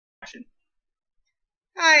action.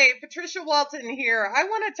 Hi, Patricia Walton here. I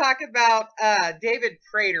want to talk about David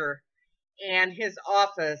Prater and his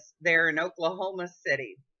office there in Oklahoma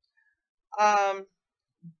City.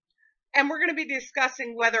 And we're going to be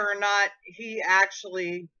discussing whether or not he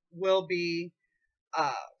actually will be,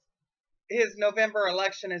 his November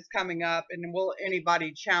election is coming up, and will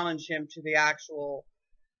anybody challenge him to the actual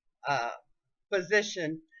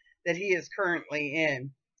position that he is currently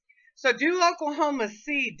in. So do Oklahoma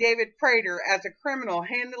see David Prater as a criminal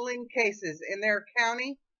handling cases in their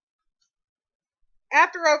county?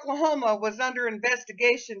 After Oklahoma was under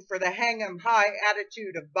investigation for the hang-em high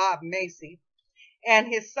attitude of Bob Macy and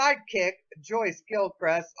his sidekick, Joyce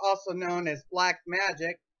Gilchrist, also known as Black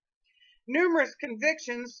Magic, numerous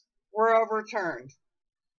convictions were overturned.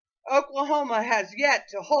 Oklahoma has yet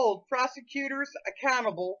to hold prosecutors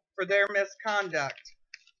accountable for their misconduct,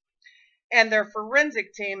 and their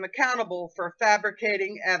forensic team accountable for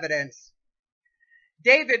fabricating evidence.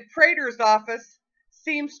 David Prater's office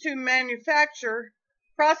seems to manufacture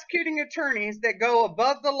prosecuting attorneys that go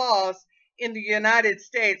above the laws in the United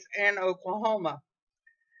States and Oklahoma.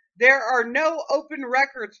 There are no open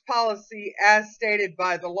records policy as stated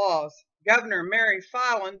by the laws. Governor Mary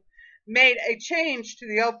Fallin made a change to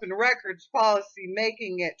the open records policy,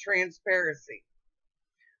 making it transparency.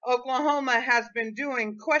 Oklahoma has been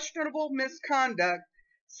doing questionable misconduct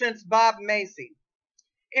since Bob Macy.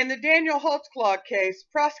 In the Daniel Holtzclaw case,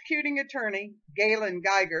 prosecuting attorney Gayland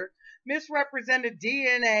Geiger misrepresented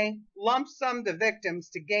DNA, lump summed the victims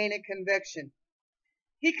to gain a conviction.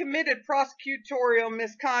 He committed prosecutorial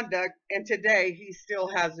misconduct, and today he still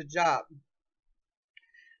has a job.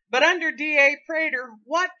 But under DA Prater,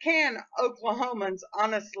 what can Oklahomans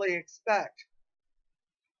honestly expect?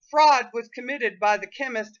 Fraud was committed by the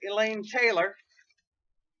chemist Elaine Taylor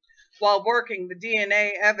while working the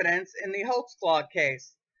DNA evidence in the Holtzclaw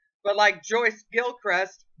case. But like Joyce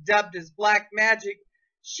Gilchrist, dubbed as Black Magic,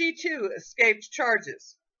 she too escaped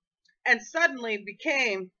charges and suddenly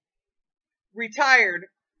became retired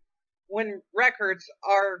when records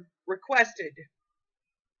are requested.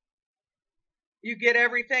 You get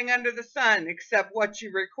everything under the sun except what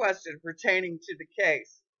you requested pertaining to the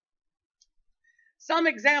case. Some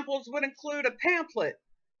examples would include a pamphlet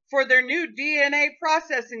for their new DNA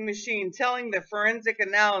processing machine telling the forensic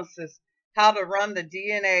analysis how to run the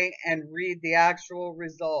DNA and read the actual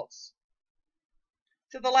results.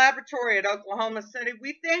 To the laboratory at Oklahoma City,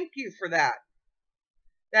 we thank you for that.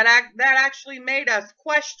 That actually made us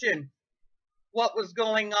question what was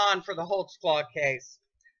going on for the Holtzclaw case.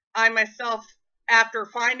 I myself, after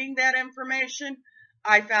finding that information,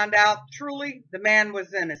 I found out truly the man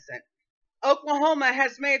was innocent. Oklahoma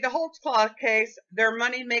has made the Holtzclaw case their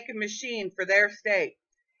money-making machine for their state.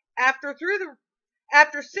 After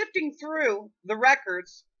sifting through the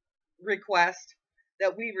records request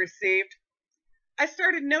that we received, I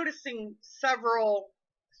started noticing several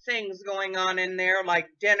things going on in there, like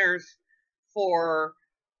dinners for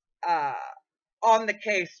on the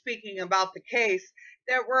case, speaking about the case,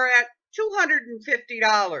 that were at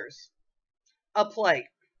 $250 a plate.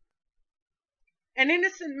 An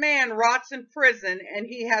innocent man rots in prison, and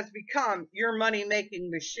he has become your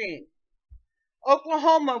money-making machine.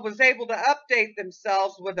 Oklahoma was able to update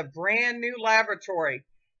themselves with a brand new laboratory,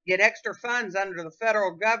 get extra funds under the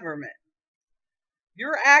federal government.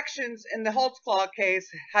 Your actions in the Holtzclaw case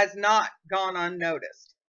has not gone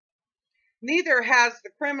unnoticed. Neither has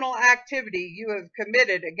the criminal activity you have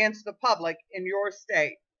committed against the public in your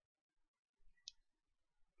state.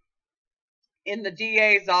 In the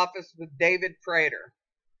DA's office with David Prater.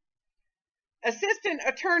 Assistant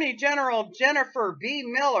Attorney General Jennifer B.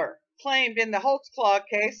 Miller claimed in the Holtzclaw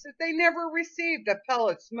case that they never received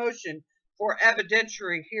appellate's motion for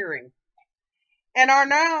evidentiary hearing and are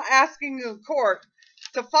now asking the court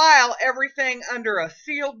to file everything under a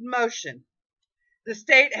sealed motion. The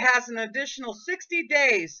state has an additional 60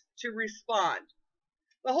 days to respond.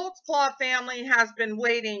 The Holtzclaw family has been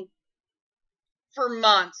waiting for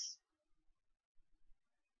months,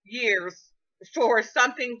 years, for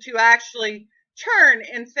something to actually turn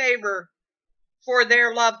in favor for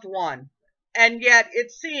their loved one. And yet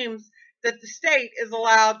it seems that the state is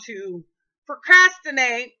allowed to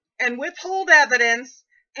procrastinate and withhold evidence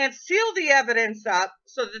and seal the evidence up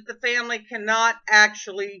so that the family cannot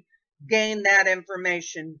actually gain that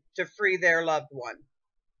information to free their loved one.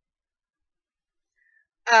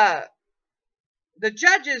 The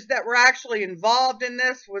judges that were actually involved in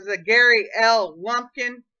this was a Gary L.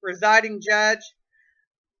 Lumpkin, presiding judge,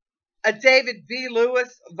 a David V.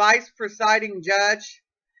 Lewis, vice presiding judge.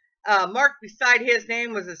 Marked beside his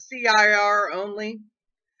name was a CIR only.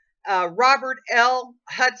 Robert L.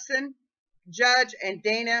 Hudson, judge, and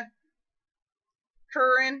Dana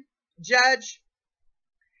Curran, judge.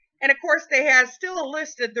 And of course, they have still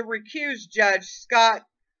listed the recused judge, Scott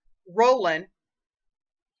Rowland,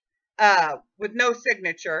 with no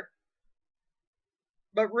signature.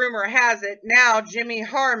 But rumor has it now Jimmy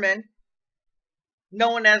Harmon,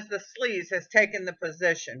 known as the Sleaze, has taken the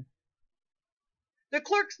position. The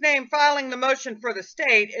clerk's name filing the motion for the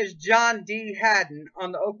state is John D. Haddon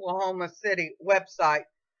on the Oklahoma City website.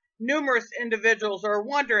 Numerous individuals are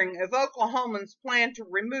wondering if Oklahomans plan to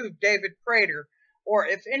remove David Prater or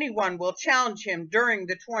if anyone will challenge him during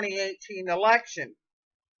the 2018 election.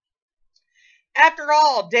 After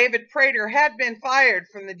all, David Prater had been fired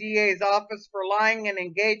from the DA's office for lying and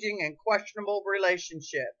engaging in questionable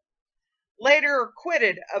relationship, later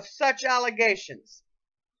acquitted of such allegations.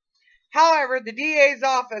 However, the DA's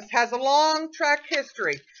office has a long track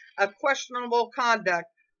history of questionable conduct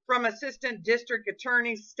from Assistant District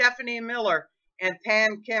Attorneys Stephanie Miller and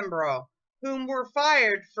Pam Kimbrough, whom were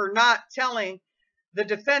fired for not telling the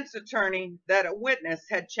defense attorney that a witness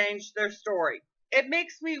had changed their story. It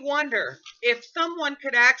makes me wonder if someone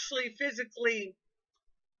could actually physically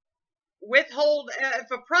withhold,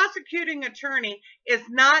 if a prosecuting attorney is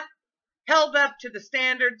not held up to the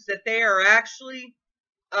standards that they are actually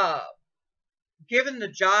given the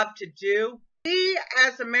job to do. We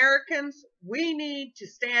as Americans, we need to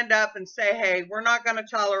stand up and say, hey, we're not going to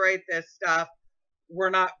tolerate this stuff.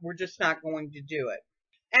 We're just not going to do it.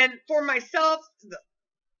 And for myself,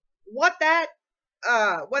 what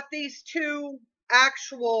these two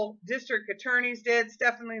actual district attorneys did,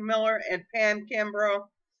 Stephanie Miller and Pam Kimbrough,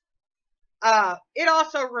 it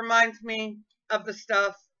also reminds me of the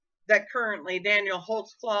stuff that currently Daniel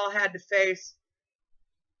Holtzclaw had to face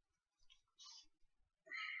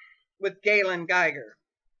with Gayland Geiger.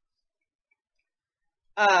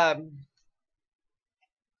 Upon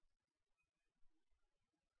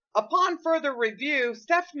further review,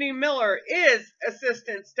 Stephanie Miller is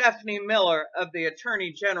Assistant Stephanie Miller of the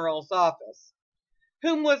Attorney General's office,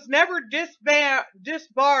 whom was never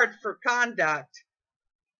disbarred for conduct,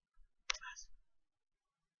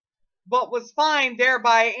 but was fined,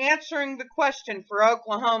 thereby answering the question for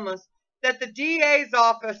Oklahomans that the DA's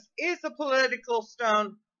office is a political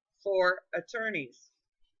stone for attorneys.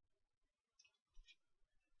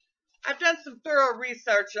 I've done some thorough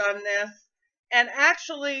research on this, and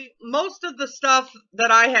actually most of the stuff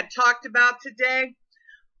that I had talked about today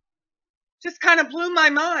just kind of blew my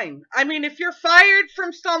mind. I mean, if you're fired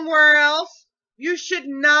from somewhere else, you should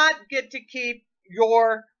not get to keep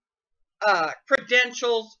your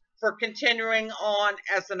credentials for continuing on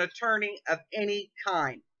as an attorney of any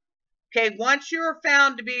kind. Okay, once you're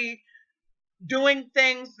found to be doing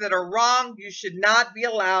things that are wrong, you should not be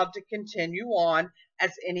allowed to continue on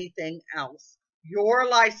as anything else. Your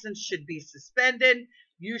license should be suspended.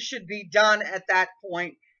 You should be done at that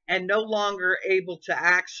point and no longer able to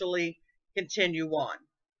actually continue on.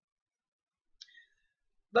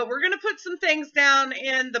 But we're going to put some things down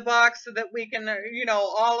in the box so that we can,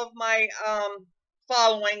 all of my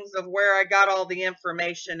followings of where I got all the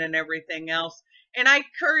information and everything else. And I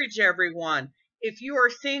encourage everyone, if you are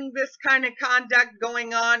seeing this kind of conduct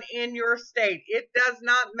going on in your state, it does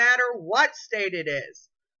not matter what state it is.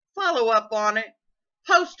 Follow up on it,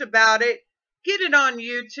 post about it, get it on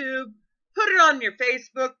YouTube, put it on your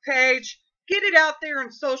Facebook page, get it out there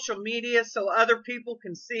in social media so other people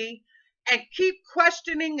can see, and keep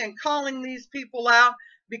questioning and calling these people out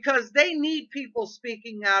because they need people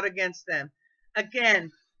speaking out against them.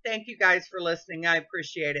 Again, thank you guys for listening. I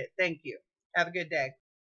appreciate it. Thank you. Have a good day.